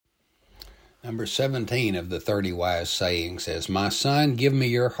Number 17 of the 30 wise sayings says, My son, give me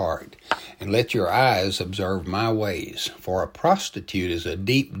your heart, and let your eyes observe my ways. For a prostitute is a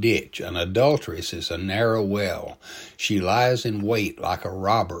deep ditch, an adulteress is a narrow well. She lies in wait like a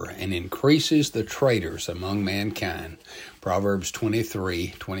robber, and increases the traitors among mankind. Proverbs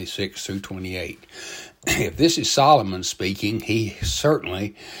 23:26 through 28. If this is Solomon speaking, he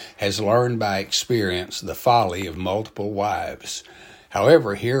certainly has learned by experience the folly of multiple wives.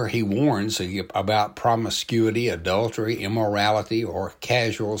 However, here he warns about promiscuity, adultery, immorality, or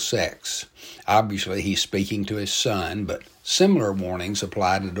casual sex. Obviously, he's speaking to his son, but similar warnings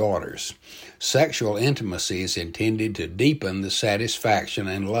apply to daughters. Sexual intimacy is intended to deepen the satisfaction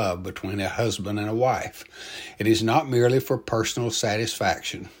and love between a husband and a wife. It is not merely for personal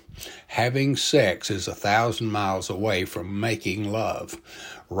satisfaction. Having sex is 1,000 miles away from making love.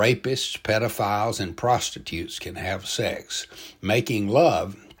 Rapists, pedophiles, and prostitutes can have sex. Making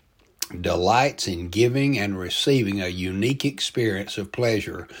love delights in giving and receiving a unique experience of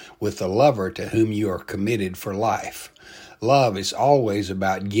pleasure with the lover to whom you are committed for life. Love is always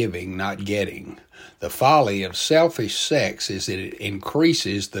about giving, not getting. The folly of selfish sex is that it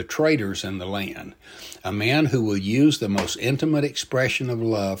increases the traitors in the land. A man who will use the most intimate expression of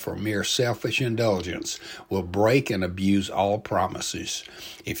love for mere selfish indulgence will break and abuse all promises.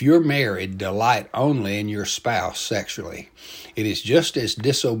 If you're married, delight only in your spouse sexually. It is just as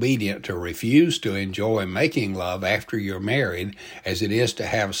disobedient to refuse to enjoy making love after you're married as it is to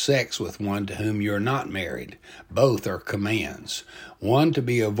have sex with one to whom you're not married. Both are commands, one to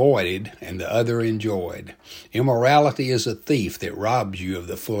be avoided and the other enjoyed. Immorality is a thief that robs you of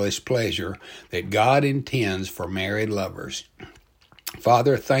the fullest pleasure that God intends for married lovers.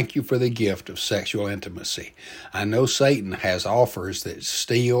 Father, thank you for the gift of sexual intimacy. I know Satan has offers that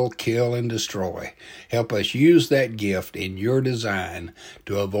steal, kill, and destroy. Help us use that gift in your design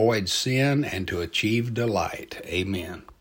to avoid sin and to achieve delight. Amen.